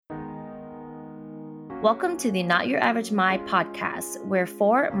Welcome to the Not Your Average My podcast. We're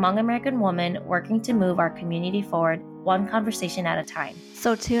four Hmong American women working to move our community forward, one conversation at a time.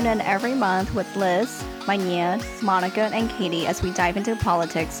 So tune in every month with Liz, Manya, Monica, and Katie as we dive into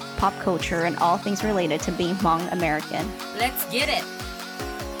politics, pop culture, and all things related to being Hmong American. Let's get it!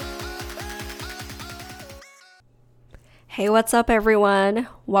 Hey, what's up, everyone?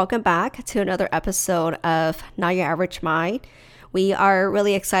 Welcome back to another episode of Not Your Average My. We are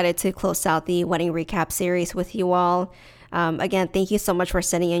really excited to close out the wedding recap series with you all. Again, thank you so much for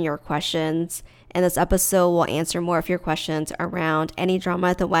sending in your questions. In this episode, we'll answer more of your questions around any drama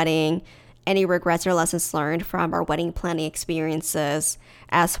at the wedding, any regrets or lessons learned from our wedding planning experiences,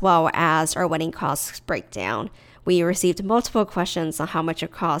 as well as our wedding costs breakdown. We received multiple questions on how much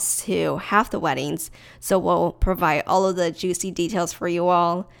it costs to have the weddings, so we'll provide all of the juicy details for you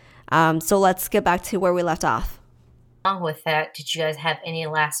all. So let's get back to where we left off. Along with that, did you guys have any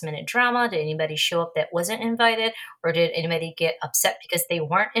last minute drama? Did anybody show up that wasn't invited? Or did anybody get upset because they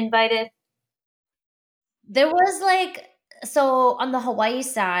weren't invited? There was so on the Hawaii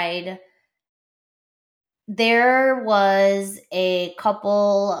side, there was a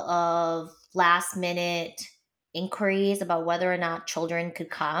couple of last minute inquiries about whether or not children could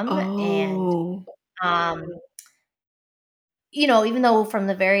come. And, even though from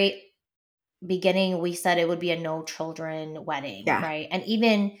the very beginning we said it would be a no children wedding, right? And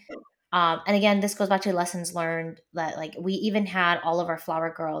even and again, this goes back to lessons learned that we even had all of our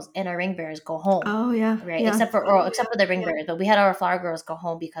flower girls and our ring bearers go home. Right. Except for the ring bearers, but we had our flower girls go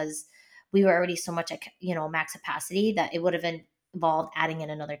home because we were already so much at max capacity that it would have involved adding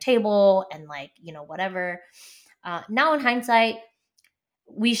in another table and whatever. Now in hindsight,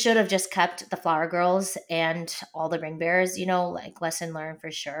 we should have just kept the flower girls and all the ring bearers, lesson learned for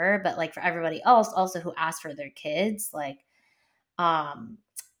sure. But for everybody else also who asked for their kids,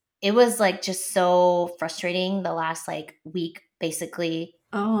 it was just so frustrating the last week, basically.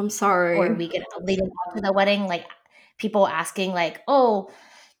 Oh, I'm sorry. Or week leading up to the wedding, people asking oh,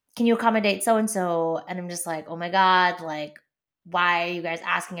 can you accommodate so-and-so? And I'm just oh my God, why are you guys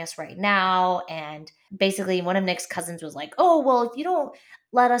asking us right now? And basically one of Nick's cousins was oh, well, if you don't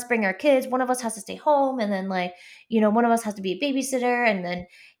let us bring our kids, one of us has to stay home. And then one of us has to be a babysitter. And then,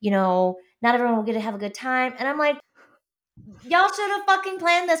 not everyone will get to have a good time. And I'm y'all should have fucking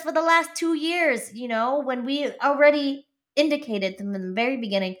planned this for the last 2 years, when we already indicated from the very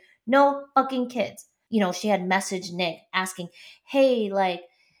beginning, no fucking kids. She had messaged Nick asking, hey,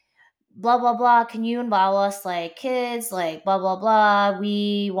 blah, blah, blah, can you involve us, kids, blah, blah, blah.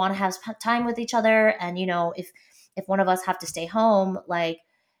 We want to have time with each other. And, if one of us have to stay home,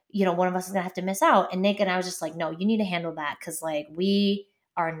 one of us is going to have to miss out. And Nick and I was just no, you need to handle that because, we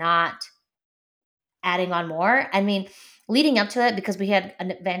are not adding on more. I mean, leading up to it, because we had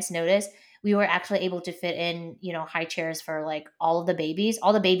an advance notice, we were actually able to fit in, high chairs for all the babies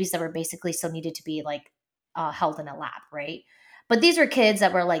that were basically still needed to be held in a lap, right? But these were kids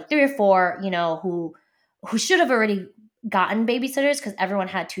that were 3 or 4, who should have already gotten babysitters because everyone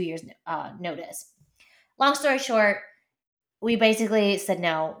had 2 years notice. Long story short, we basically said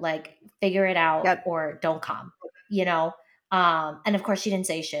no, figure it out or don't come, and of course she didn't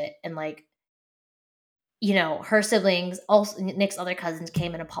say shit. And her siblings, also Nick's other cousins,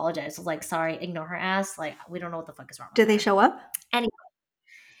 came and apologized. I was sorry, ignore her ass. We don't know what the fuck is wrong. Did they show up? Anyway,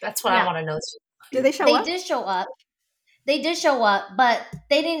 that's what I want to know. Did they show up? They did show up. They did show up, but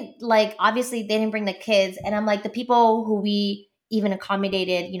they didn't obviously they didn't bring the kids. And I'm the people who we even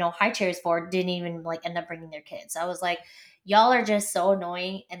accommodated, high chairs for didn't even end up bringing their kids. So I was y'all are just so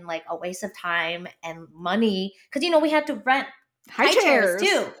annoying and a waste of time and money. Cause we had to rent high chairs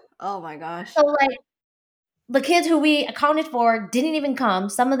too. Oh my gosh. So the kids who we accounted for didn't even come.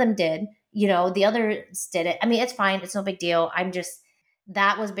 Some of them did, the others did it. I mean, it's fine. It's no big deal.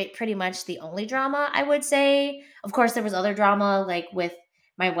 That was pretty much the only drama, I would say. Of course, there was other drama, with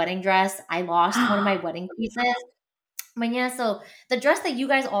my wedding dress. I lost one of my wedding pieces. But yeah, so the dress that you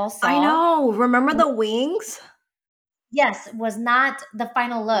guys all saw. I know. Remember the wings? Yes, was not the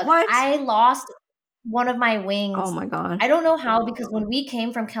final look. What? I lost one of my wings. Oh my God. I don't know how, because when we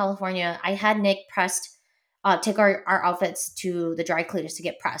came from California, I had Nick take our outfits to the dry cleaners to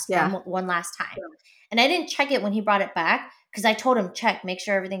get pressed one last time. And I didn't check it when he brought it back because I told him, check, make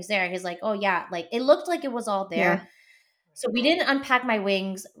sure everything's there. He's oh yeah, it looked like it was all there. Yeah. So we didn't unpack my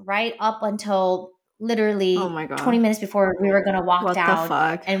wings right up until literally 20 minutes before we were going to walk down. What the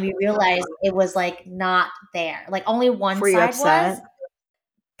fuck? And we realized it was not there. Only one side was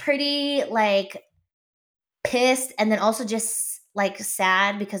pretty pissed, and then also just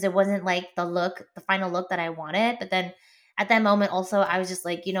sad because it wasn't the final look that I wanted. But then at that moment also I was just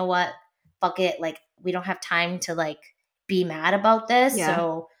you know what, fuck it, we don't have time to like be mad about this. Yeah.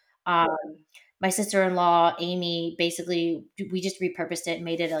 So my sister-in-law Amy, basically we just repurposed it and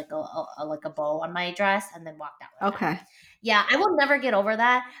made it like like a bow on my dress and then walked out with Okay. that. Yeah, I will never get over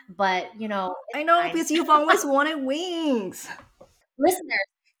that, but you know, I it's know, fine. because you've always wanted wings. Listeners,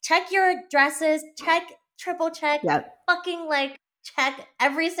 check your dresses, triple check, Yep. fucking like check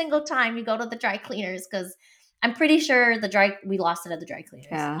every single time you go to the dry cleaners, because I'm pretty sure we lost it at the dry cleaners.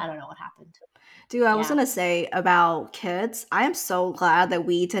 Yeah. I don't know what happened. Dude, I was Yeah. gonna say about kids, I am so glad that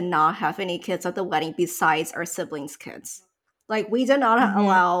we did not have any kids at the wedding besides our siblings' kids. Like, we did not Mhm.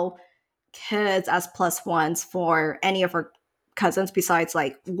 allow kids as plus ones for any of our cousins besides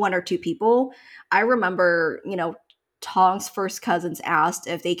like one or two people. I remember, Tong's first cousins asked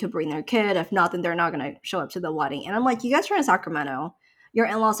if they could bring their kid. If not, then they're not going to show up to the wedding. And I'm like, you guys are in Sacramento. Your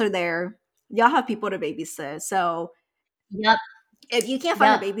in laws are there. Y'all have people to babysit. So Yep. if you can't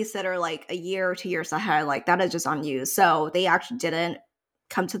find Yep. a babysitter like a year or 2 years ahead, like that is just on you. So they actually didn't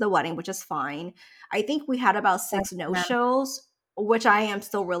come to the wedding, which is fine. I think we had about 6 no-shows, which I am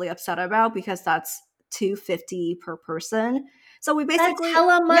still really upset about because that's $250 per person. So we That's basically,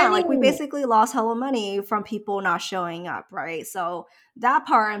 hella yeah, like we money. basically lost hella money from people not showing up, right? So that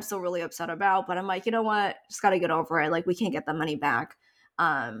part I'm still really upset about. But I'm like, you know what? Just got to get over it. Like, we can't get the money back.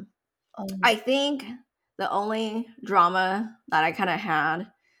 I think the only drama that I kind of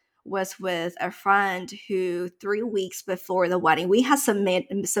had was with a friend who 3 weeks before the wedding, we had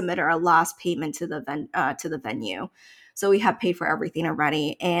submitted our last payment to the venue. So we had paid for everything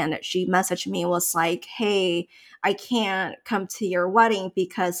already. And she messaged me, was like, hey, I can't come to your wedding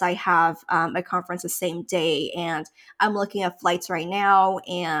because I have a conference the same day and I'm looking at flights right now.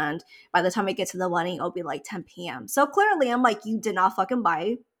 And by the time I get to the wedding, it'll be like 10 p.m. So clearly I'm like, you did not fucking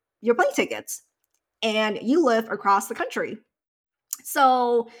buy your plane tickets and you live across the country.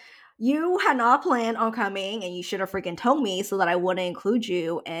 So you had not planned on coming and you should have freaking told me so that I wouldn't include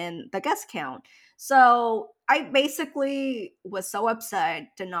you in the guest count. So I basically was so upset,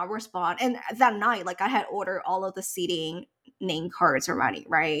 did not respond. And that night, like, I had ordered all of the seating name cards already,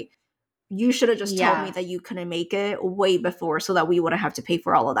 right? You should have just told me that you couldn't make it way before so that we wouldn't have to pay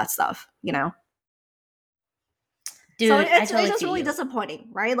for all of that stuff, Dude, So I it's totally just feel really you. disappointing,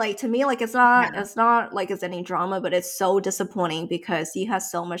 right? Like, to me, like, it's Yeah. not like it's any drama, but it's so disappointing because you had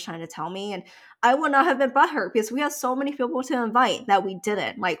so much time to tell me, and I would not have been butthurt because we had so many people to invite that we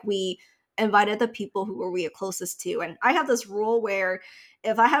didn't. Like, we invited the people who were we closest to, and I have this rule where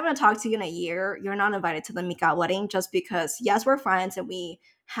if I haven't talked to you in a year, you're not invited to the Mika wedding, just because yes, we're friends and we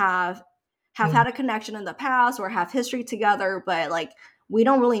have had a connection in the past or have history together, but like, we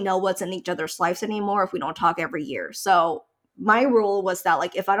don't really know what's in each other's lives anymore if we don't talk every year. So my rule was that,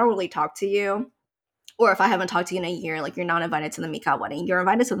 like, if I don't really talk to you, or if I haven't talked to you in a year, like, you're not invited to the Mika wedding. You're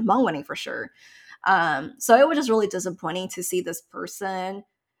invited to the Hmong wedding for sure. So it was just really disappointing to see this person.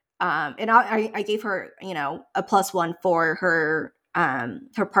 And I gave her, a +1 for her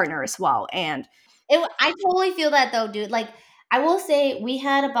partner as well. And I totally feel that though, dude. Like, I will say we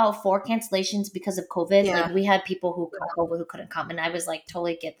had about 4 cancellations because of COVID. Yeah. Like, we had people who caught COVID who couldn't come, and I was like,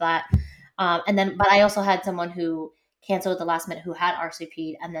 totally get that. But I also had someone who canceled at the last minute who had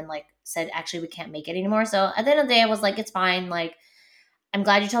RSVP'd and then like said, actually, we can't make it anymore. So at the end of the day, I was like, it's fine. Like, I'm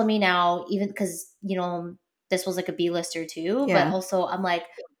glad you told me now, even because this was like a B-lister too. Yeah. But also, I'm like,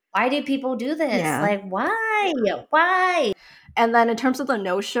 why do people do this? Yeah. Like, why? And then in terms of the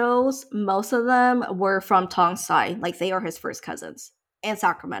no-shows, most of them were from Tong's side. Like, they are his first cousins in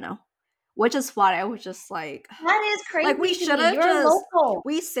Sacramento. Which is why I was just like, That is crazy. like, we to should me. have You're just, local.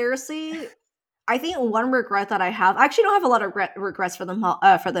 we seriously, I think one regret that I have, I actually don't have a lot of regrets for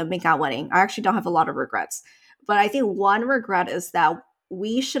the Mika wedding. I actually don't have a lot of regrets. But I think one regret is that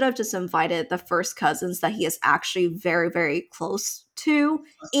we should have just invited the first cousins that he is actually very, very close to,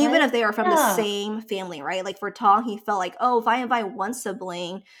 even if they are from the same family, right? Like, for Tong, he felt like, oh, if I invite one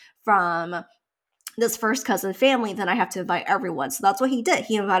sibling from this first cousin family, then I have to invite everyone. So that's what he did.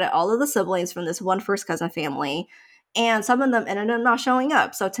 He invited all of the siblings from this one first cousin family, and some of them ended up not showing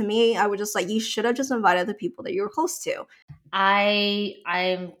up. So to me, I was just like, you should have just invited the people that you were close to.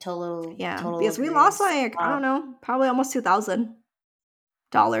 I'm totally because we lost like, I don't know, probably almost $2,000.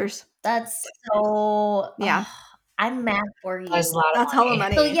 That's so yeah. I'm mad for you. That's a lot of That's hella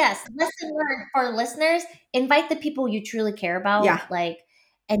money. So yes, lesson learned for listeners: invite the people you truly care about. Yeah. Like,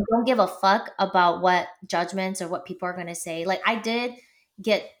 and don't give a fuck about what judgments or what people are gonna say. Like, I did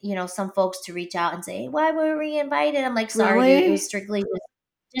get some folks to reach out and say, why were we invited? I'm like, sorry, Really? dude, it was strictly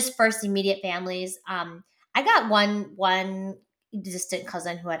just first immediate families. I got one distant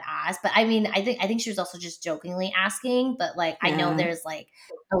cousin who had asked. But I mean, I think she was also just jokingly asking. But like, I know Yeah. there's like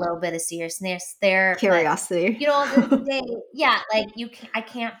a little bit of seriousness there. But Curiosity. at the end of the day, yeah, like I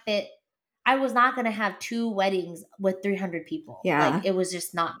can't fit. I was not gonna have two weddings with 300 people. Like Yeah. it was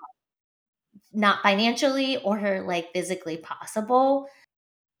just not financially or like physically possible.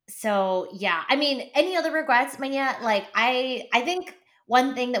 So yeah, I mean, any other regrets, Manya? Like I think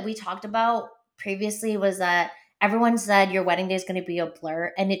one thing that we talked about previously was that everyone said your wedding day is going to be a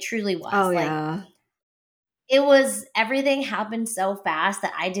blur, and it truly Oh, was. Like yeah. it was, everything happened so fast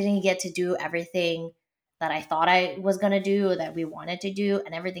that I didn't get to do everything that I thought I was going to do or that we wanted to do,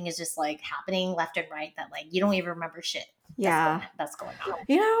 and everything is just like happening left and right that like you don't even remember shit Yeah. that's going on.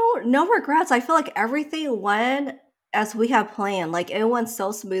 You know, no regrets. I feel like everything went as we had planned. Like it went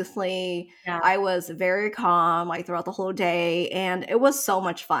so smoothly. Yeah. I was very calm like throughout the whole day, and it was so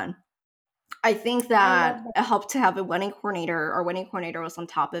much fun. I think I that love that. it helped to have a wedding coordinator. Our wedding coordinator was on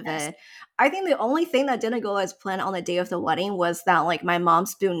top of Yes. it. I think the only thing that didn't go as planned on the day of the wedding was that like my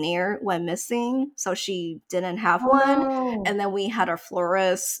mom's boutonniere went missing, so she didn't have Oh one. no. And then we had our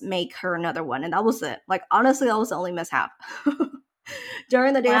florist make her another one, and that was it. Like honestly, that was the only mishap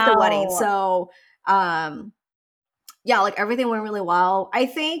during the day of the wedding. Wow. So um yeah, like everything went really well. I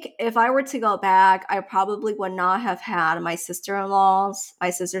think if I were to go back, I probably would not have had my my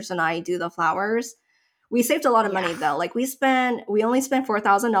sisters and I do the flowers. We saved a lot of Yeah. money though. Like we only spent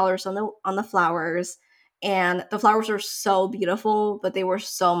 $4,000 on the flowers, and the flowers were so beautiful, but they were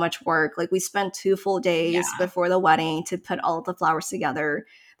so much work. Like we spent 2 full days Yeah. before the wedding to put all of the flowers together.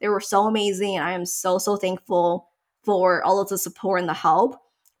 They were so amazing, and I am so thankful for all of the support and the help,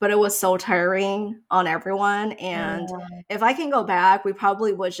 but it was so tiring on everyone. And Yeah. if I can go back, we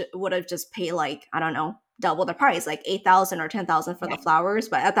probably would have just paid like, I don't know, double the price, like 8,000 or 10,000 for the Right. flowers.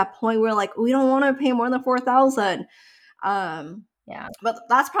 But at that point, we are like, we don't want to pay more than 4,000. Um, Yeah. but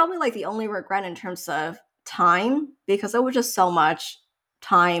that's probably like the only regret in terms of time, because it was just so much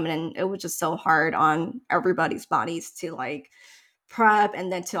time, and it was just so hard on everybody's bodies to like prep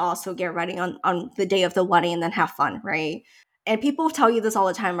and then to also get ready on the day of the wedding and then have fun, right? And people tell you this all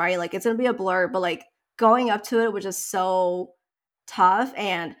the time, right? Like it's gonna be a blur, but like going up to it was just so tough.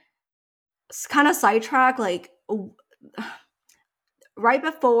 And kind of sidetrack, like right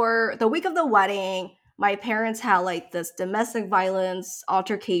before the week of the wedding, my parents had like this domestic violence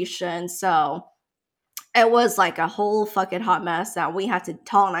altercation. So it was like a whole fucking hot mess that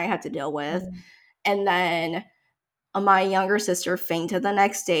Tall and I had to deal with. Mm. And then my younger sister fainted the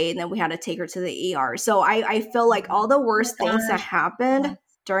next day, and then we had to take her to the ER. So I feel like all the Oh my worst things that gosh. happened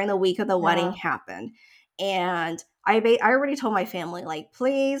during the week of the wedding Yeah. happened. And I already told my family, like,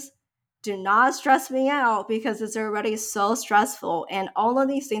 please do not stress me out because it's already so stressful. And all of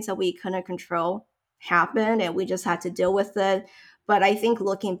these things that we couldn't control happened, and we just had to deal with it. But I think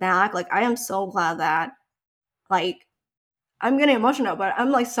looking back, like, I am so glad that, like, I'm getting emotional, but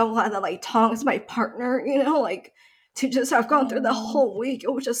I'm like so glad that like Tong is my partner, like to just have gone through the Oh, whole week.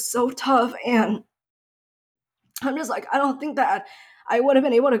 It was just so tough. And I'm just like, I don't think that I would have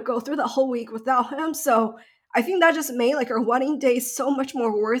been able to go through the whole week without him. So I think that just made like our wedding day so much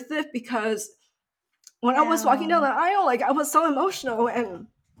more worth it, because when I was walking down yeah. the aisle, like I was so emotional. And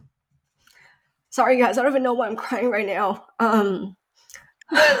sorry guys, I don't even know why I'm crying right now.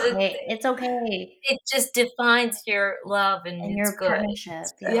 Because It's okay. it just defines your love, and And it's your good. partnership.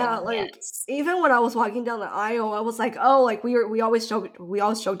 Yeah, So, Yeah. like yes. even when I was walking down the aisle, I was like, oh, like we always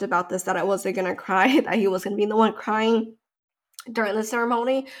joked about this, that I wasn't gonna cry, that he was gonna be the one crying during the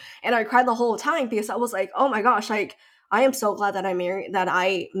ceremony. And I cried the whole time because I was like, oh my gosh, like I am so glad that I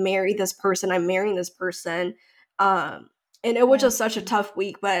married this person. I'm marrying this person. Um and it was Yeah. just such a tough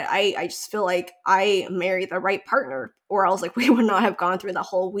week, but I just feel like I married the right partner, or else like we would not have gone through the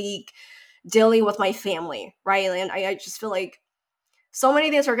whole week dealing with my family, right? And I just feel like so many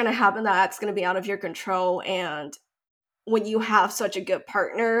things are going to happen that's going to be out of your control. And when you have such a good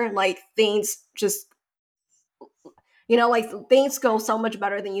partner, like things just, like things go so much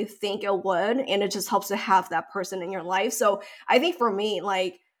better than you think it would. And it just helps to have that person in your life. So I think for me,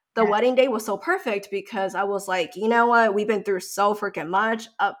 like the Yeah. wedding day was so perfect because I was like, you know what? We've been through so freaking much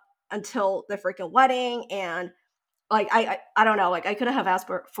up until the freaking wedding. And like, I don't know, like I couldn't have asked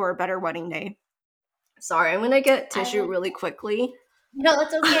for a better wedding day. Sorry, I'm going to get I tissue love really that. quickly. No,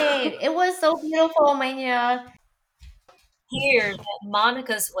 it's okay. It was so beautiful, Manya. Here at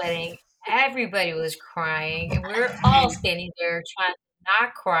Monica's wedding, everybody was crying, and we are all standing there trying to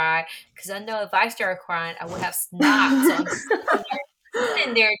not cry, because I know if I started crying, I would have snot. So I'm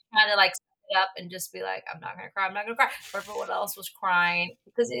sitting there trying to like it up and just be like, I'm not gonna cry, I'm not gonna cry. But everyone else was crying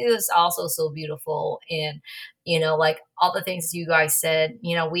because it was also so beautiful. And, like all the things you guys said,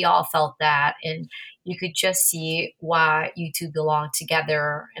 we all felt that. And you could just see why you two belong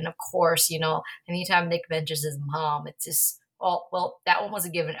together. And of course, anytime Nick mentions his mom, it's just, oh, well, that one was a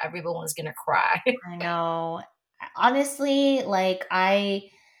given. Everyone was gonna cry. I know. Honestly, like I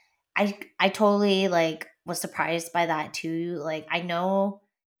totally like was surprised by that too. Like I know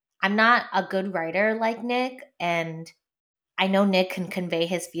I'm not a good writer like Nick, and I know Nick can convey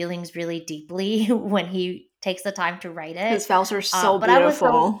his feelings really deeply when he takes the time to write it. His vows are so But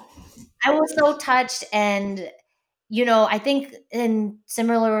beautiful. I was so touched, and I think, and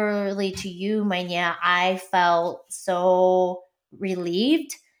similarly to you, Manya, I felt so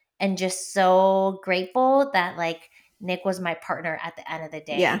relieved and just so grateful that like Nick was my partner at the end of the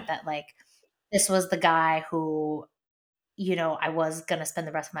Yeah. day. That like this was the guy who I was gonna spend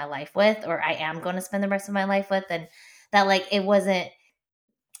the rest of my life with, or I am gonna spend the rest of my life with, and that like it wasn't.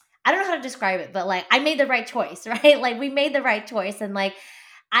 I don't know how to describe it, but like I made the right choice, right? Like we made the right choice, and like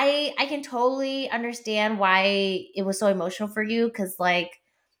I can totally understand why it was so emotional for you, because like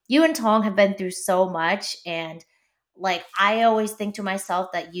you and Tong have been through so much, and like I always think to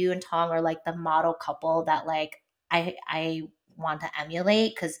myself that you and Tong are like the model couple that like I want to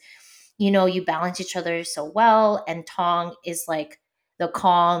emulate, because you balance each other so well, and Tong is like the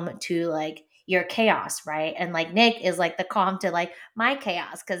calm to like your chaos, right? And like Nick is like the calm to like my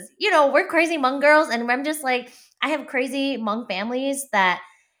chaos, because we're crazy Hmong girls, and I'm just like I have crazy Hmong families that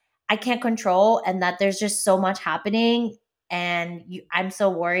I can't control, and that there's just so much happening, and I'm so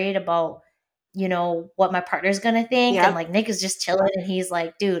worried about what my partner's gonna think. And Yep. like Nick is just chilling, and he's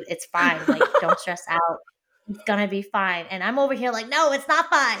like, dude, it's fine, like don't stress out, it's gonna be fine. And I'm over here like, no, it's not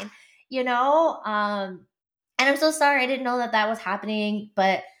fine, you know and I'm so sorry, I didn't know that that was happening,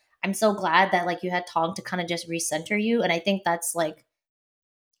 but I'm so glad that like you had Tong to kind of just recenter you. And I think that's like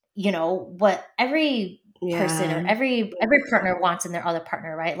what every person or Yeah. every partner wants in their other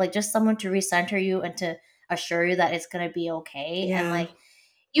partner, right? Like just someone to recenter you and to assure you that it's going to be okay. And Yeah. like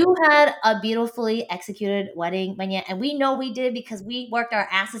you had a beautifully executed wedding, Manya, and we know we did because we worked our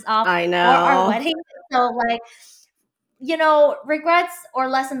asses off I for our know. wedding. So like regrets or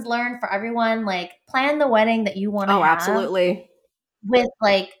lessons learned for everyone, like plan the wedding that you want to Oh, have absolutely. with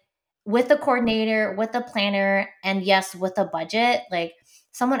like with the coordinator, with the planner, and yes, with a budget. Like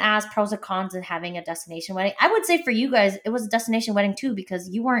someone asked pros and cons of having a destination wedding. I would say for you guys, it was a destination wedding too, because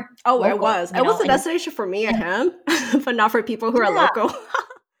you weren't Oh, it local, was. It was a and destination for me and him, but not for people who are yeah, local.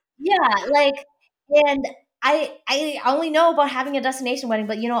 yeah, like, and I only know about having a destination wedding,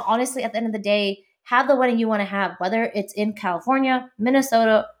 but honestly, at the end of the day, have the wedding you want to have, whether it's in California,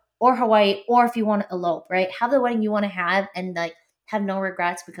 Minnesota, or Hawaii, or if you want to elope, right? Have the wedding you want to have, and like have no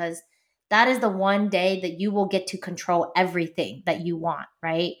regrets, because that is the one day that you will get to control everything that you want,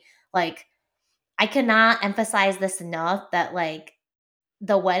 right? Like I cannot emphasize this enough that like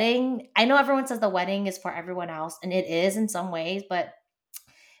the wedding, I know everyone says the wedding is for everyone else, and it is in some ways, but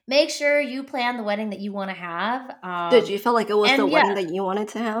make sure you plan the wedding that you want to have. Did you feel like it was the And yeah, wedding that you wanted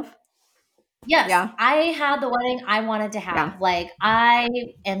to have? yes, Yeah. I had the wedding I wanted to Yeah. have. Like, I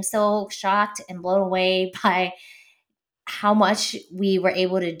am so shocked and blown away by how much we were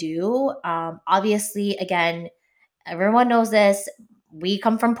able to do. Obviously, again, everyone knows this. We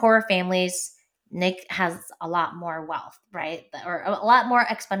come from poorer families. Nick has a lot more wealth, right? Or a lot more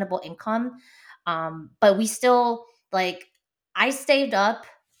expendable income. But we still, like, I saved up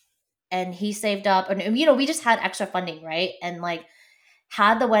and he saved up, and we just had extra funding, right? And like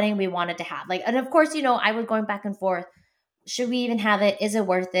had the wedding we wanted to have, like, and of course I was going back and forth, should we even have it, is it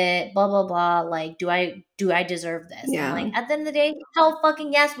worth it, blah blah blah, like do I deserve this? And like Yeah. at the end of the day, hell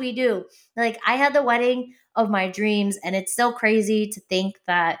fucking yes we do. Like I had the wedding of my dreams, and it's so crazy to think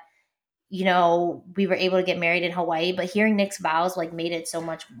that we were able to get married in Hawaii, but hearing Nick's vows like made it so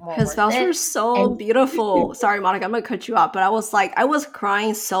much more His worth vows were it. so And beautiful. Sorry, Monica, I'm gonna cut you off, but I was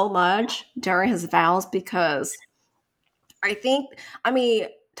crying so much during his vows because I think, I mean,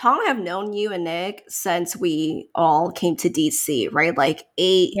 Tom and I have known you and Nick since we all came to DC, right? Like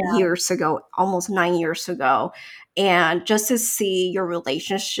 8 years ago, almost 9 years ago. And just to see your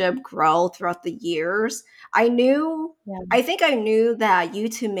relationship grow throughout the years, yeah, I think I knew that you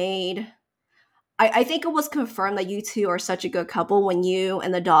two made, I think it was confirmed that you two are such a good couple when you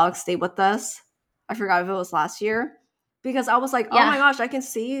and the dog stayed with us. I forgot if it was last year. Because I was like, oh my yeah, gosh, I can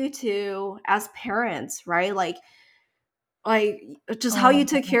see you two as parents, right? Like just how oh you my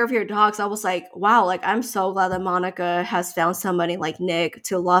took God. care of your dogs. I was like, wow, like I'm so glad that Monica has found somebody like Nick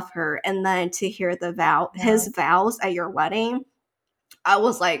to love her. And then to hear Yeah, his vows at your wedding, I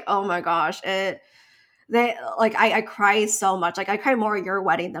was like, oh my gosh, I cried so much. Like I cried more at your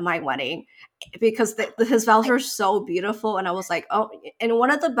wedding than my wedding because his vows were so beautiful. And I was like, oh, and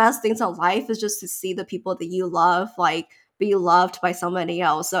one of the best things in life is just to see the people that you love, like be loved by somebody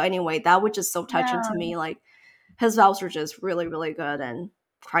else. So anyway, that was just so touching to Yeah. me. Like his vows were just really, really good and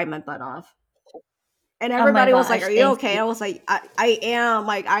cried my butt off. And Oh my everybody was like, gosh, are you thank okay? you. I was like, I am.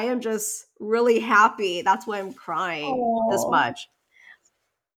 Like, I am just really happy. That's why I'm crying this Oh. much.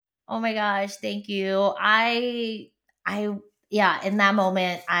 Oh my gosh, thank you. I yeah, in that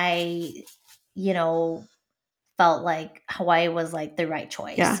moment I you know felt like Hawaii was like the right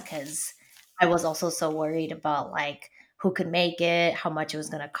choice Yeah. cuz I was also so worried about like who could make it, how much it was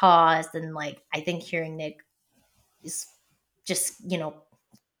going to cost, and like I think hearing Nick is just,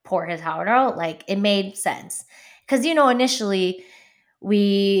 pour his heart out, like it made sense. Cuz initially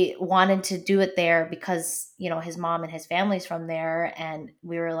we wanted to do it there because his mom and his family's from there, and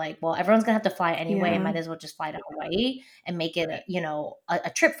we were like, well, everyone's gonna have to fly anyway, Yeah. might as well just fly to Hawaii and make it a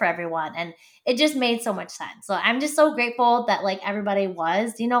trip for everyone. And it just made so much sense. So I'm just so grateful that like everybody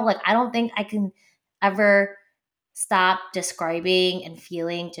was, like I don't think I can ever stop describing and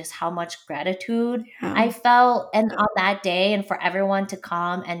feeling just how much gratitude Yeah. I felt and on that day, and for everyone to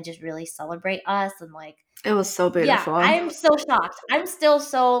come and just really celebrate us. And like, It was so yeah, beautiful. I'm so shocked. I'm still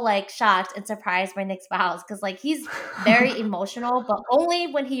so like shocked and surprised by Nick's vows because like he's very emotional, but only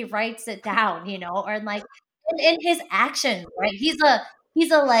when he writes it down, or like in his actions, right? He's a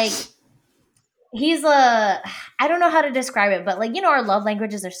like he's a I don't know how to describe it, but like our love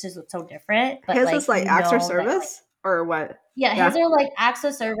languages are so different, but His like is like acts of that like service or what? yeah, his Yeah. are like acts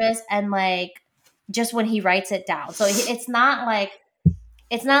of service and like just when he writes it down. So it's not like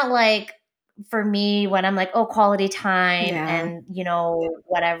for me when I'm like, oh, quality time Yeah. and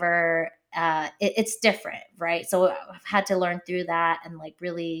whatever. It's different, right? So I've had to learn through that and like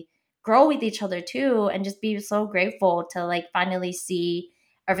really grow with each other too, and just be so grateful to like finally see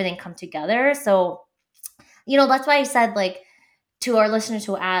everything come together. So that's why I said like to our listeners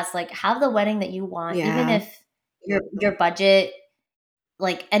who ask, like, have the wedding that you want, even Yeah. if your budget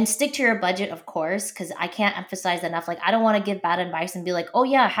like, and stick to your budget, of course, because I can't emphasize enough. Like, I don't want to give bad advice and be like, oh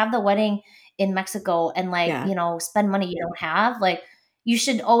yeah, have the wedding in Mexico and like, Yeah. spend money you don't have. Like, you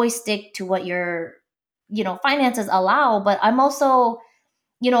should always stick to what your, finances allow. But I'm also,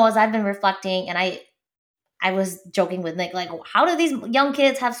 as I've been reflecting, and I was joking with Nick, like, how do these young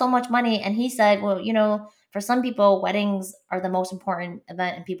kids have so much money? And he said, well, for some people, weddings are the most important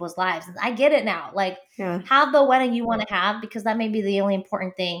event in people's lives. And I get it now. Like, Yeah. have the wedding you want to have because that may be the only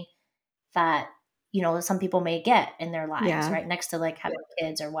important thing that, some people may get in their lives, Yeah. right? Next to like having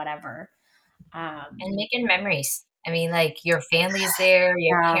kids or whatever. And making memories. I mean, like your family's there,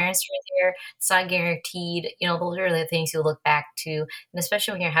 your Yeah. parents are there. It's not guaranteed. Those are the things you look back to, and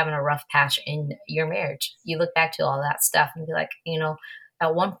especially when you're having a rough patch in your marriage, you look back to all that stuff and be like,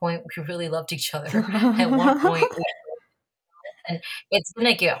 at one point we really loved each other. At one point, and it's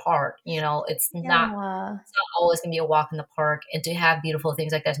gonna get hard. Yeah. It's not always gonna be a walk in the park, and to have beautiful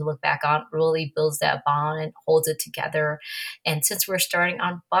things like that to look back on really builds that bond and holds it together. And since we're starting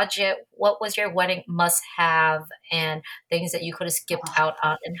on budget, what was your wedding must have and things that you could have skipped out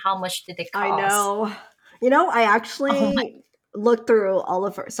on, and how much did it I cost? know. I Oh my, actually looked through all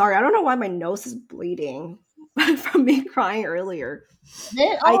of her. Sorry, I don't know why my nose is bleeding from me crying earlier.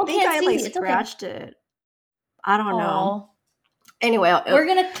 I oh, think can't I see. like It's okay. scratched it. I don't know. Oh, Anyway, we're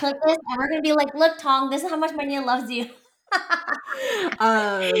gonna click this and we're gonna be like, look, Tong, this is how much Mania loves you.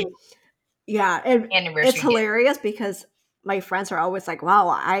 um, yeah, and it's Anniversary gift. hilarious because my friends are always like, "Wow,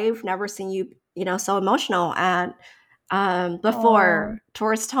 I've never seen you, so emotional and Oh, before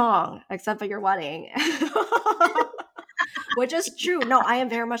towards Tong, except for your wedding." Which is true. No, I am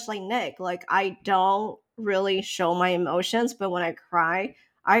very much like Nick. Like I don't really show my emotions, but when I cry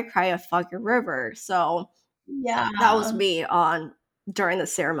a fucking river. So yeah. that was me on during the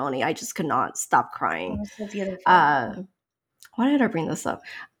ceremony. I just could not stop That crying. was so beautiful. Uh, why did I bring this up?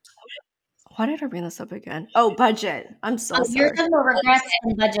 Why did I bring this up again? Oh, budget. I'm so Oh, you're sorry. talking about regrets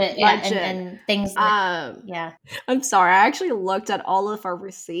and budget, yeah, and Budget. things that, Um, yeah. I'm sorry. I actually looked at all of our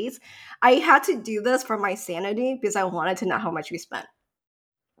receipts. I had to do this for my sanity because I wanted to know how much we spent.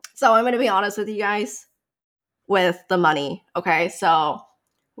 So I'm going to be honest with you guys with the money. Okay, so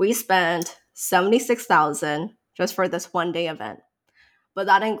we spent 76,000 just for this one day event, but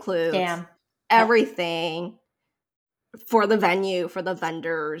that includes Damn. everything for the venue, for the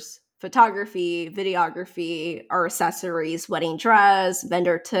vendors, photography, videography, our accessories, wedding dress,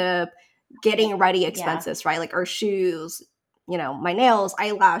 vendor tip, getting ready Yeah. expenses, right? Like our shoes, my nails,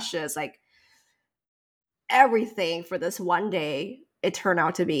 eyelashes, like everything for this one day. it turned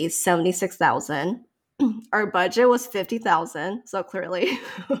out to be 76,000. Our budget was 50,000, so clearly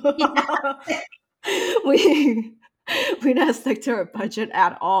Yeah. we we didn't stick to our budget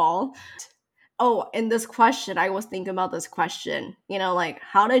at all. Oh, and this question, I was thinking about this question. Like,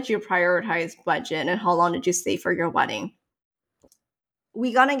 how did you prioritize budget and how long did you stay for your wedding?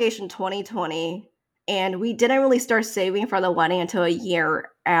 We got engaged in 2020 and we didn't really start saving for the wedding until a year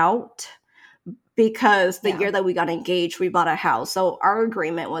out because the Yeah. year that we got engaged, we bought a house. So our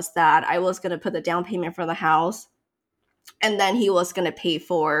agreement was that I was going to put the down payment for the house and then he was going to pay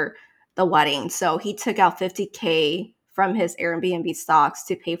for the wedding. So he took out 50K from his Airbnb stocks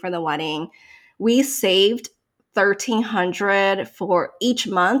to pay for the wedding. We saved 1,300 for each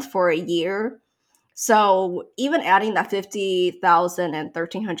month for a year. So even adding that 50,000 and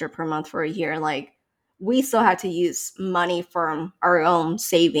 1,300 per month for a year, like we still had to use money from our own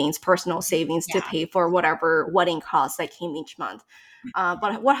savings, personal savings, to Yeah. pay for whatever wedding costs that came each month.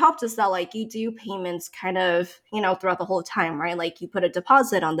 But what helped is that like you do payments kind of, throughout the whole time, right? Like you put a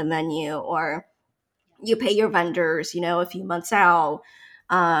deposit on the menu or you pay your vendors, a few months out.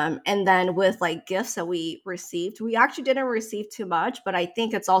 And then with like gifts that we received, we actually didn't receive too much, but I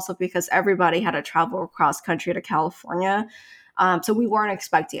think it's also because everybody had to travel across country to California. So we weren't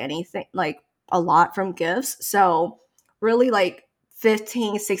expecting anything like a lot from gifts. So really like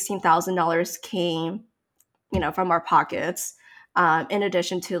 15, $16,000 came, from our pockets. In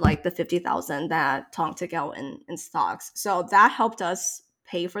addition to like the 50,000 that Tong took out in stocks. So that helped us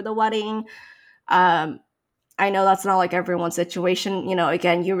pay for the wedding. Um, I know that's not like everyone's situation.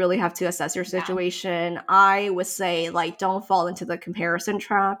 Again, you really have to assess your Yeah. situation. I would say, like, don't fall into the comparison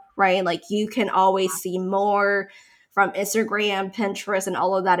trap, right? Like, you can always see more from Instagram, Pinterest, and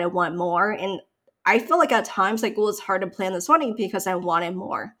all of that and want more. And I feel like at times, like, it was hard to plan this wedding because I wanted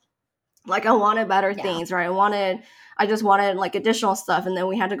more. Like I wanted better Yeah. things, right? I just wanted like additional stuff, and then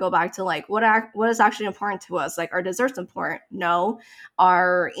we had to go back to like what is actually important to us. Like, are desserts important? No.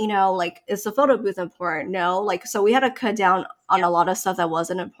 Are like is the photo booth important? No. Like, so we had to cut down on a lot of stuff that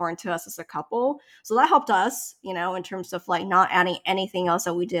wasn't important to us as a couple. So that helped us, in terms of like not adding anything else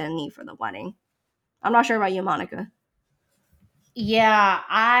that we didn't need for the wedding. I'm not sure about you, Monica. Yeah,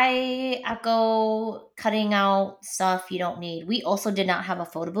 I echo cutting out stuff you don't need. We also did not have a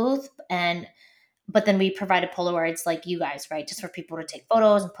photo booth, and but then we provided Polaroids like you guys, right? Just for people to take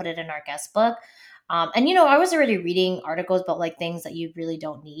photos and put it in our guest book. And I was already reading articles about like things that you really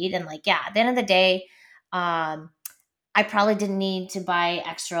don't need, and like, yeah, at the end of the day, um, I probably didn't need to buy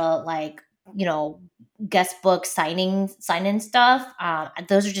extra like guest book sign in stuff.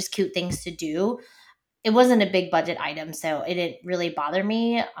 Those are just cute things to do. It wasn't a big budget item, so it didn't really bother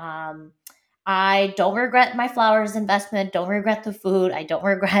me. I don't regret my flowers investment. Don't regret the food. I don't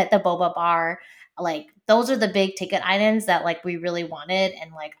regret the boba bar. Like those are the big ticket items that like we really wanted,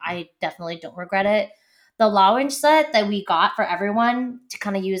 and like I definitely don't regret it. The lounge set that we got for everyone to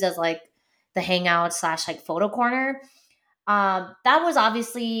kind of use as like the hangout slash like photo corner, that was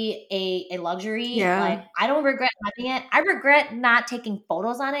obviously a luxury. Like Yeah. I don't regret having it. I regret not taking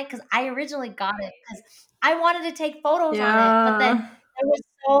photos on it because I originally got it because I wanted to take photos on it, but then Yeah. there was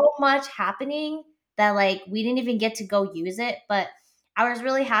so much happening that like we didn't even get to go use it. But I was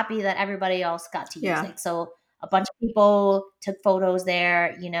really happy that everybody else got to use Yeah. it. So a bunch of people took photos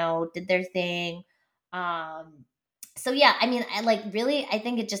there, did their thing. Um, so yeah, I mean, I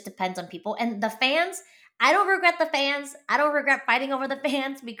think it just depends on people and the fans. I don't regret the fans. I don't regret fighting over the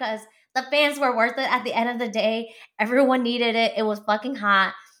fans because the fans were worth it at the end of the day. Everyone needed it. It was fucking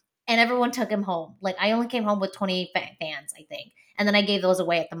hot and everyone took him home. Like I only came home with 20 fans, I think. And then I gave those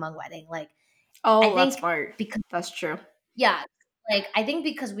away at the Hmong wedding. Like I Oh, that's think smart. because That's true. yeah, like I think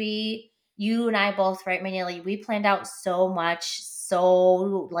because you and I both, right, Manili, we planned out so much,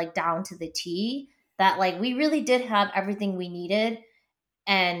 so like down to the T that like we really did have everything we needed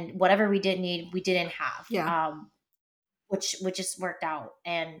and whatever we did need, we didn't have. Yeah. Which just worked out.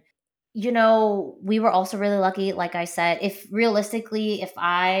 And we were also really lucky. Like I said, if realistically, if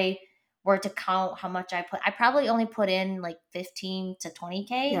I were to count how much I probably only put in like 15 to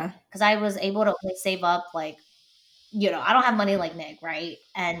 20K Yeah. because I was able to like save up like I don't have money like Nick, right?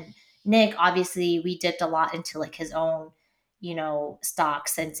 And Nick, obviously, we dipped a lot into like his own,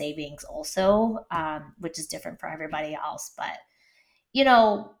 stocks and savings also, which is different for everybody else. But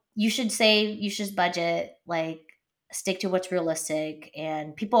you should save, you should budget, like stick to what's realistic.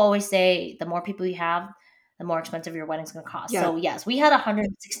 And people always say the more people you have, the more expensive your wedding's gonna cost. Yeah. So yes, we had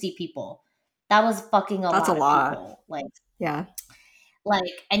 160 people. That was fucking a That's a lot of lot. people. Like Yeah.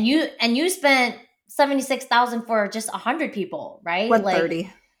 and you spent 76,000 for just 100 people, right? Like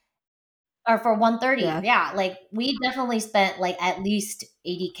 130. or for 130. Yeah. Yeah, like we definitely spent like at least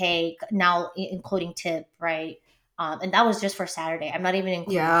 80K now, including tip, right? And that was just for Saturday. I'm not even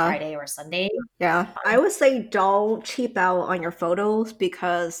including Yeah. Friday or Sunday. Yeah. I would say don't cheap out on your photos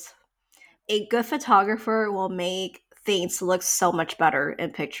because a good photographer will make things look so much better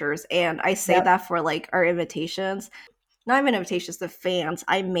in pictures. And I say Yep. that for like our invitations. Not even invitations, the fans.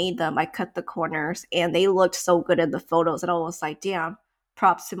 I made them, I cut the corners, and they looked so good in the photos. And I was like, damn,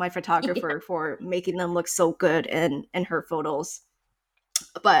 props to my photographer for making them look so good in her photos.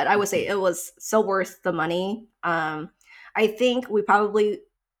 But I would say it was so worth the money. I think we probably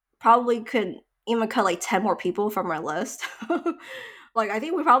could even cut like 10 more people from our list. Like I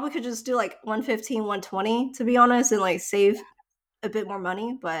think we probably could just do like 115, 120 to be honest, and like save a bit more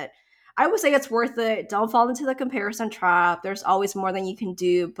money, but I would say it's worth it. Don't fall into the comparison trap. There's always more than you can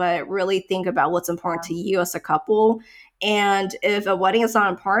do, but really think about what's important to you as a couple. And if a wedding is not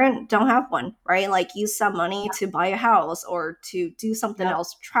important, don't have one, right? Like use some money to buy a house or to do something Yep.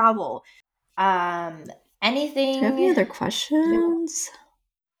 else, travel. Um, Do you have anything? any other No, questions?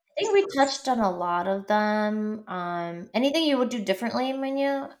 I think we touched on a lot of them. Anything you would do differently, Menu?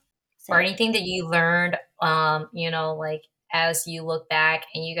 Or Say. anything that you learned, like as you look back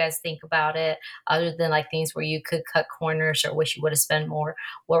and you guys think about it, other than like things where you could cut corners or wish you would have spent more,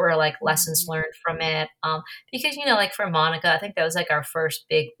 what were like lessons Mhm. learned from it? Because like for Monica, I think that was like our first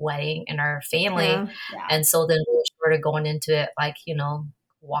big wedding in our family. Yeah. Yeah. And so then we were sort of going into it like,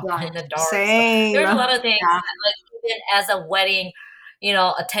 walking in Blind. the dark. So Same. there's a lot of things Yeah. that like even as a wedding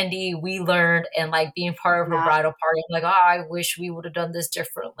attendee, we learned and like being part of her Yeah. bridal party. I'm like, oh, I wish we would have done this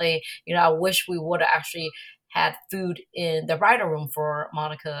differently. I wish we would have actually had food in the bridal room for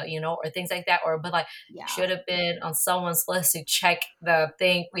Monica, or things like that. Or, but like, Yeah. should have been on someone's list to check the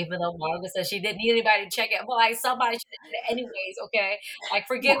thing, even though Monica said she didn't need anybody to check it. But like, somebody should have did it anyways, okay? Like, Yeah.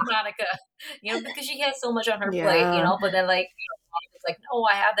 forgive Monica, because she has so much on her plate, Yeah. but then like, Monica's like, no,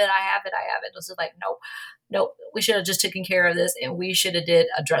 I have it, I have it, I have it. It's just like, no, no, we should have just taken care of this and we should have did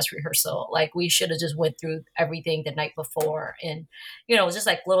a dress rehearsal. Like we should have just went through everything the night before and just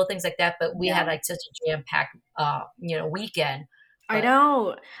like little things like that. But we had Yeah. like such a jam-packed weekend. I But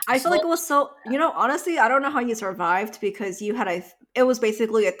know. I feel like slow it was so, honestly, I don't know how you survived because it was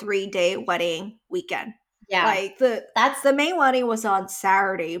basically a 3-day wedding weekend. Yeah. Like the That's the main wedding was on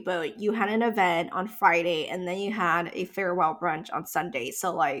Saturday, but you had an event on Friday and then you had a farewell brunch on Sunday.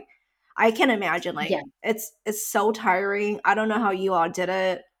 So like I can imagine like yeah. it's so tiring. I don't know how you all did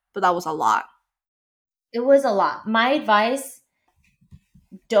it, but that was a lot. It was a lot. My advice,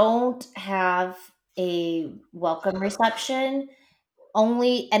 don't have a welcome reception.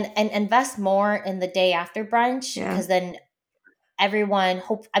 Only and invest more in the day after brunch Yeah. because then everyone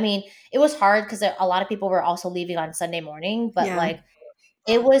hope I mean, it was hard because a lot of people were also leaving on Sunday morning, but Yeah. like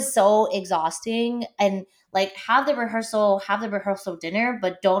it was so exhausting and like have the rehearsal dinner,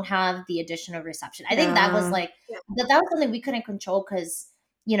 but don't have the additional reception. I think that was Yeah. like that was something we couldn't control because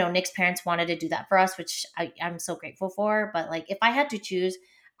Nick's parents wanted to do that for us, which I'm so grateful for. But like if I had to choose,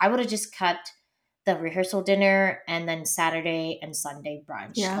 I would have just kept the rehearsal dinner and then Saturday and Sunday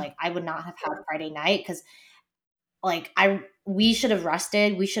brunch. Yeah. Like I would not have had Friday night because like we should have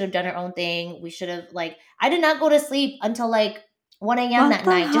rested. We should have done our own thing. We should have like I did not go to sleep until like 1 a.m. What that the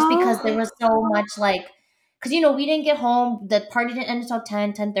night just because there hell? was so much like because we didn't get home. The party didn't end until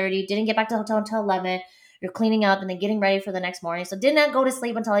 10:30. Didn't get back to the hotel until 11. You're cleaning up and then getting ready for the next morning. So did not go to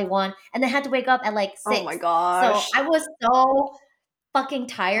sleep until like 1 and then had to wake up at like Oh my 6. So gosh. I was so fucking Oh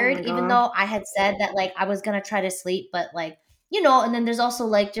tired, my even god. though I had said that like I was gonna try to sleep, but like, and then there's also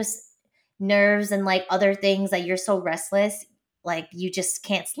like just nerves and like other things that you're so restless, like you just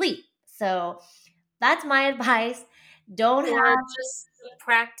can't sleep. So that's my advice. Don't or have just some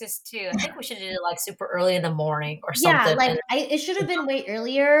practice too. I think we should do it like super early in the morning or yeah, something. like And it should have been way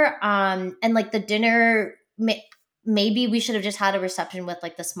earlier. And like the dinner maybe we should have just had a reception with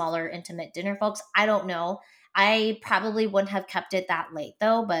like the smaller intimate dinner folks. I don't know. I probably wouldn't have kept it that late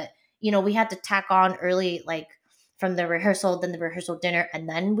though, but we had to tack on early like from the rehearsal, then the rehearsal dinner, and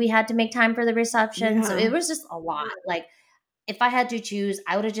then we had to make time for the reception. So Yeah. it was just a lot. Like if I had to choose,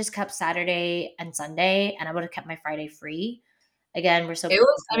 I would have just kept Saturday and Sunday and I would have kept my Friday free. Again, we're so it was,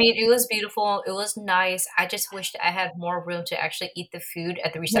 grateful I for mean, it was beautiful. It was nice. I just wished I had more room to actually eat the food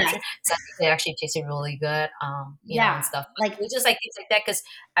at the yes. reception. So I think it actually tasted really good, and Yeah. stuff. Like It was just like things like that because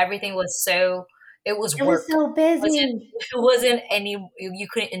everything was it was it was work. so busy. It wasn't any, you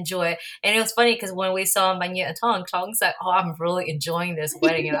couldn't enjoy it. And it was funny because when we saw Manya and Tong's like, oh, I'm really enjoying this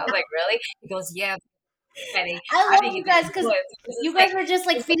wedding. And I was like, really? He goes, yeah. Penny. I I love think you it's guys even because good because you it's guys like were just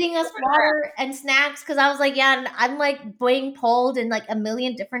like it's like feeding us perfect crap. water and snacks because I was like, yeah, and I'm like being pulled in like a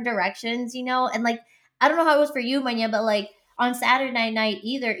million different directions, you know? And like, I don't know how it was for you, Manya, but like on Saturday night,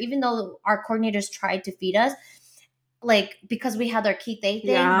 either, even though our coordinators tried to feed us, like because we had our Keith Day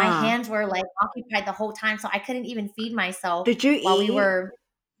thing, my Yeah. hands were like occupied the whole time. So I couldn't even feed myself Did you while we eat? were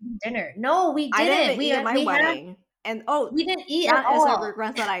eating dinner. No, we I didn't didn't. even eat at my We had, wedding. And oh, we didn't eat at that is a all.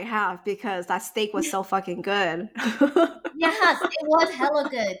 regret that I have because that steak was so fucking good. Yes, it was hella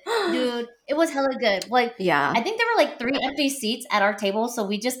good, dude. It was hella good. Like, Yeah. I think there were like 3 empty seats at our table, so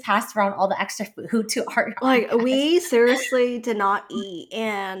we just passed around all the extra food to our Like guests. we seriously did not eat,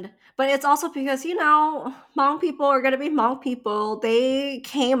 and but it's also because Hmong people are gonna be Hmong people. They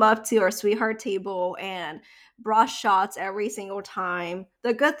came up to our sweetheart table and brought shots every single time.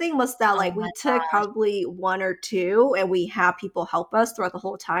 The good thing was that Oh like my we took probably one or two, and we had people help us throughout the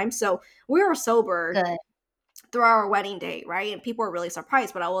whole time, so we were sober good. through our wedding date, right? And people were really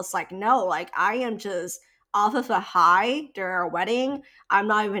surprised, but I was like, no, like I am just off of a high during our wedding. I'm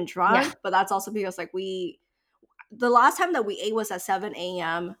not even Yeah. drunk, but that's also because like the last time that we ate was at 7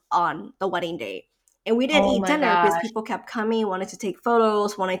 a.m. on the wedding date. And we didn't Oh eat my dinner because gosh. people kept coming, wanted to take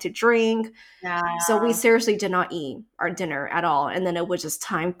photos, wanted to drink. So we Yeah. seriously did not eat our dinner at all. And then it was just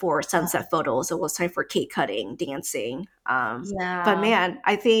time for sunset photos. It was time for cake cutting, dancing. But Yeah. man,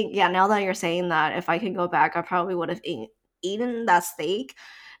 I think, yeah, now that you're saying that, if I could go back, I probably would have eaten that steak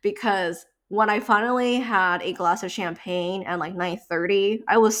because when I finally had a glass of champagne at like 9:30,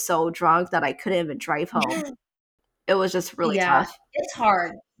 I was so drunk that I couldn't even drive home. It was just really Yeah, tough. it's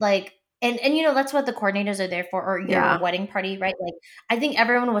hard. Like, and that's what the coordinators are there for, or your Yeah. wedding party, right? Like, I think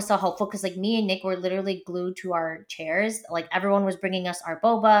everyone was so helpful because like me and Nick were literally glued to our chairs. Like everyone was bringing us our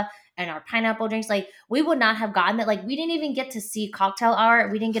boba and our pineapple drinks. Like we would not have gotten it. Like we didn't even get to see cocktail hour.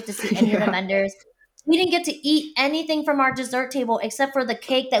 We didn't get to see any of the Yeah. vendors. We didn't get to eat anything from our dessert table except for the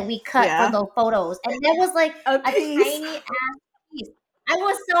cake that we cut for Yeah. the photos, and that was like A a piece. tiny ass piece. I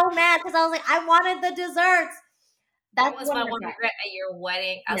was so mad because I was like, I wanted the desserts. That That's was one my of the one regret at your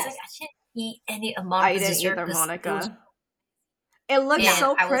wedding. I was like, Yes. I didn't eat any of I Monica's didn't dessert either, because it was Monica. It looks Yeah. and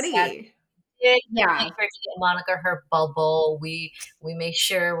so I was sad. pretty. Did Yeah. make sure to get Monica her bubble. We make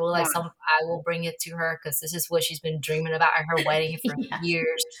sure we'll like Yeah. some. I will bring it to her because this is what she's been dreaming about at her wedding for Yeah.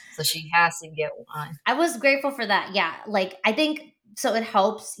 years. So she has to get one. I was grateful for that. Yeah. Like I think so it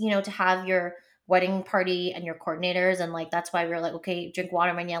helps, to have your wedding party and your coordinators, and like that's why we were like, okay, drink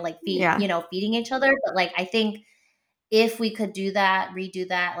water, man, yeah, like Yeah. feeding each other. But like I think if we could do that, redo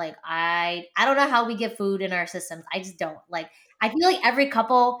that, like I don't know how we get food in our systems. I just don't. Like I feel like every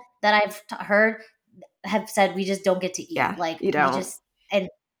couple that I've heard have said we just don't get to eat. Yeah. Like You we don't. just and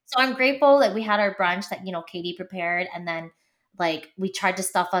so I'm grateful that we had our brunch that Katie prepared, and then like we tried to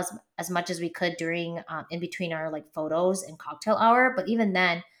stuff us as much as we could during in between our like photos and cocktail hour. But even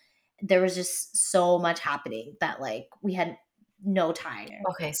then, there was just so much happening that like we had no time.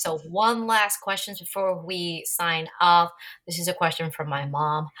 Okay, so one last question before we sign off. This is a question from my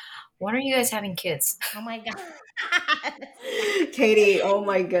mom. When are you guys having kids? Oh my god. Katie, oh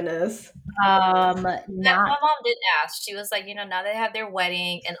my goodness. Not My mom did ask. She was like, now they have their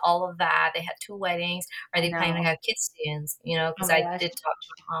wedding and all of that. They had two weddings. Are I they planning to know. have kids soon? Oh Because my I gosh. did talk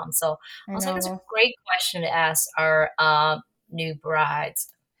to my mom. So I I was like, it's a know. great question to ask our new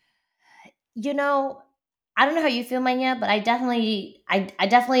brides. You know, I don't know how you feel, Manya, but I definitely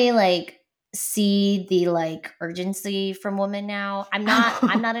like see the like urgency from women now. I'm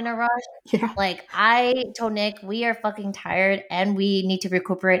not in a rush. Yeah. Like I told Nick, we are fucking tired and we need to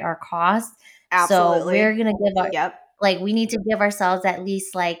recuperate our costs. So we're Absolutely. gonna Yep. we need to give ourselves at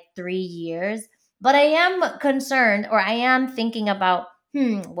least like 3 years. But I am concerned, or I am thinking about,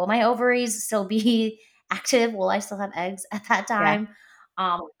 will my ovaries still be active? Will I still have eggs at that Yeah. time?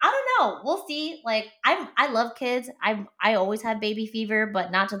 I don't know. We'll see. Like I love kids. I always have baby fever,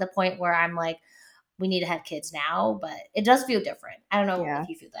 but not to the point where I'm like, we need to have kids now. But it does feel different. I don't know Yeah. if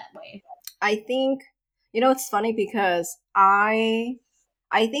you feel that way. I think it's funny because I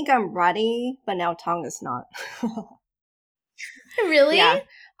think I'm ready, but now Tong is not. Really? Yeah.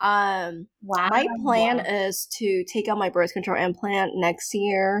 Wow. My plan is to take out my birth control implant next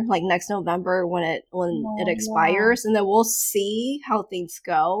year, like next November when it Oh, yeah. expires, and then we'll see how things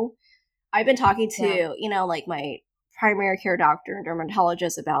go. I've been talking Yeah. to, like my primary care doctor and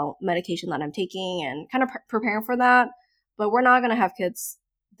dermatologist about medication that I'm taking and kind of preparing for that. But we're not going to have kids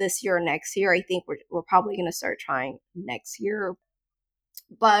this year or next year. I think we're probably going to start trying next year.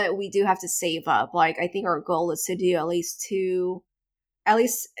 But we do have to save up. Like I think our goal is to do at least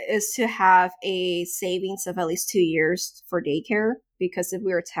is to have a savings of at least 2 years for daycare because if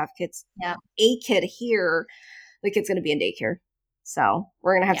we were to have kids, Yeah. a kid here, the kid's going to be in daycare. So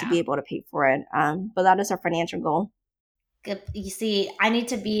we're going to have to be able to pay for it. But that is our financial goal. Good. You see, I need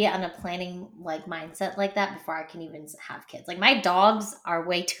to be on a planning like mindset like that before I can even have kids. Like my dogs are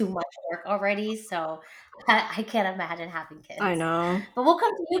way too much work already, so I can't imagine having kids. I know. But we'll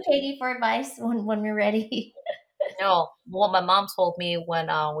come to you, Katie, for advice when we're ready. No, what my mom told me when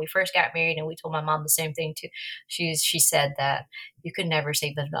we first got married, and we told my mom the same thing too. She said that you could never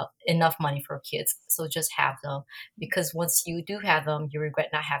save enough money for kids, so just have them, because once you do have them, you regret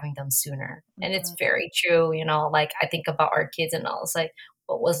not having them sooner. And it's very true. You know, like I think about our kids, and I was like,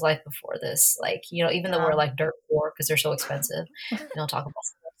 what was life before this? Like, you know, even though we're like dirt poor because they're so expensive, you don't talk about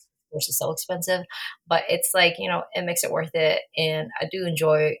course is so expensive, but it's like, you know, it makes it worth it. And I do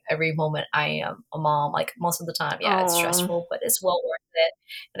enjoy every moment I am a mom. Like most of the time, yeah, it's stressful, but it's well worth it.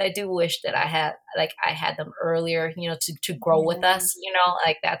 And I do wish that I had them earlier, you know, to grow with us, you know,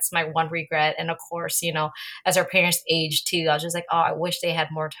 like that's my one regret. And of course, you know, as our parents age too, I was just like, oh, I wish they had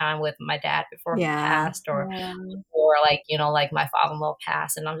more time with my dad before he passed, or like, you know, like my father-in-law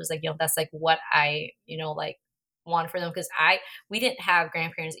passed. And I'm just like, you know, that's like what I, you know, like want for them, because we didn't have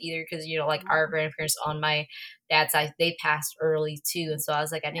grandparents either, because you know, like our grandparents on my dad's side, they passed early too, and so I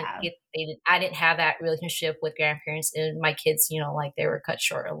was like, I didn't have that relationship with grandparents, and my kids, you know, like they were cut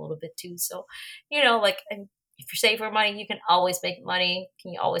short a little bit too. So, you know, like if you save for money, you can always make money.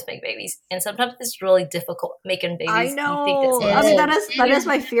 Can you always make babies? And sometimes it's really difficult making babies. I know. I mean, that is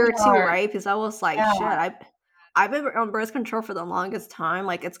my fear too, right? Because I was like, shit, I've been on birth control for the longest time.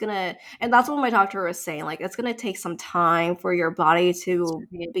 Like it's gonna, and that's what my doctor was saying. Like it's gonna take some time for your body to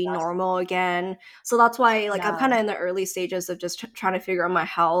be normal again. So that's why, like, I'm kind of in the early stages of just trying to figure out my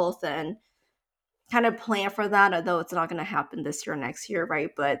health and kind of plan for that. Although it's not gonna happen this year, or next year, right?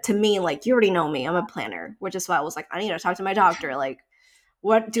 But to me, like, you already know me, I'm a planner, which is why I was like, I need to talk to my doctor. Like,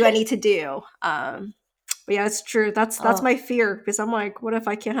 what do I need to do? But yeah, it's true. That's my fear, because I'm like, what if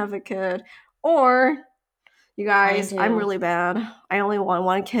I can't have a kid? Or you guys, I'm really bad. I only want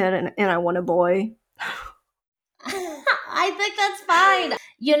one kid, and I want a boy. I think that's fine.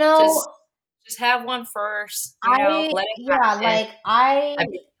 You know, just have one first. You know, let it happen. like I think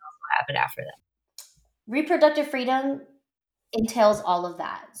it'll happen after that. Reproductive freedom entails all of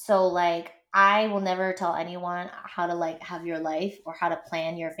that. So like I will never tell anyone how to like have your life or how to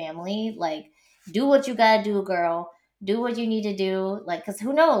plan your family. Like do what you gotta do, girl. Do what you need to do. Like, cause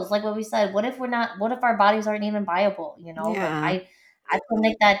who knows? Like what we said, what if our bodies aren't even viable? You know, like I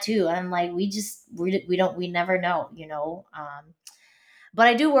predict that too. And I'm like, we never know, you know? But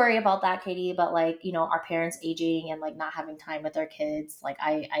I do worry about that, Katie, about like, you know, our parents aging and like not having time with their kids. Like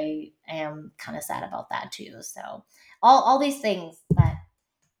I am kind of sad about that too. So all these things that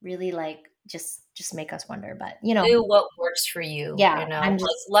really like just make us wonder, but you know, do what works for you. Yeah. You know,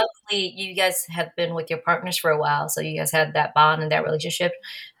 luckily you guys have been with your partners for a while. So you guys had that bond and that relationship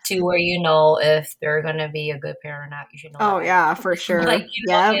to where, you know, if they're going to be a good parent or not, you should know. Oh yeah, for sure. Like, you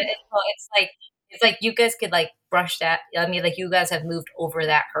know, it's like you guys could like brush that. I mean, like you guys have moved over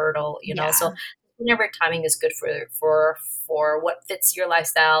that hurdle, you know, so whenever timing is good for what fits your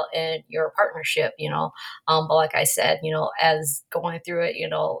lifestyle and your partnership, you know. But like I said, you know, as going through it, you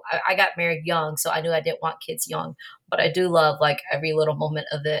know, I got married young, so I knew I didn't want kids young, but I do love like every little moment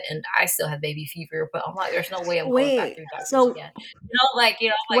of it. And I still have baby fever, but I'm like, there's no way I'm going back through diapers again. You know, like,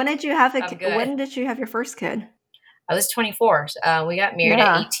 when did you have when did you have your first kid? I was 24. We got married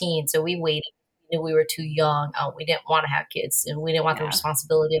at 18, so we waited. We were too young. We didn't want to have kids, and we didn't want the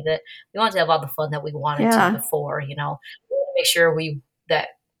responsibility of it. We wanted to have all the fun that we wanted to before, you know. We wanted to make sure that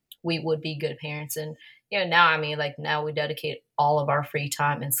we would be good parents. And you know, now I mean, like now we dedicate all of our free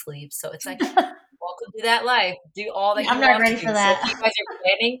time and sleep. So it's like, welcome to that life. Do all that. I'm not ready for that. So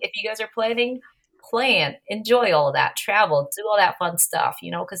if you guys are planning, plan, enjoy all of that, travel, do all that fun stuff, you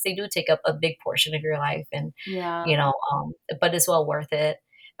know, because they do take up a big portion of your life, and you know, but it's well worth it.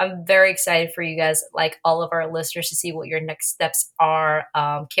 I'm very excited for you guys, like all of our listeners, to see what your next steps are.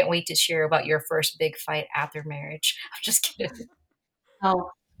 Can't wait to share about your first big fight after marriage. I'm just kidding. Oh,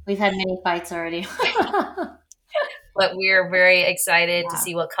 we've had many fights already. But we're very excited to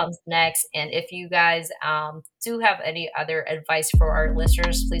see what comes next. And if you guys do have any other advice for our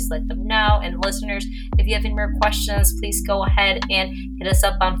listeners, please let them know. And listeners, if you have any more questions, please go ahead and hit us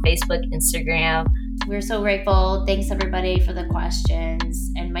up on Facebook, Instagram. We're so grateful. Thanks everybody for the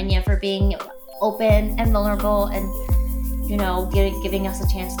questions, and Manya for being open and vulnerable, and you know, giving us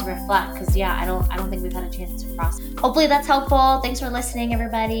a chance to reflect. Because I don't think we've had a chance to process. Hopefully that's helpful. Thanks for listening,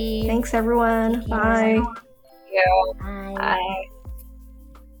 everybody. Thanks everyone. Bye. Bye.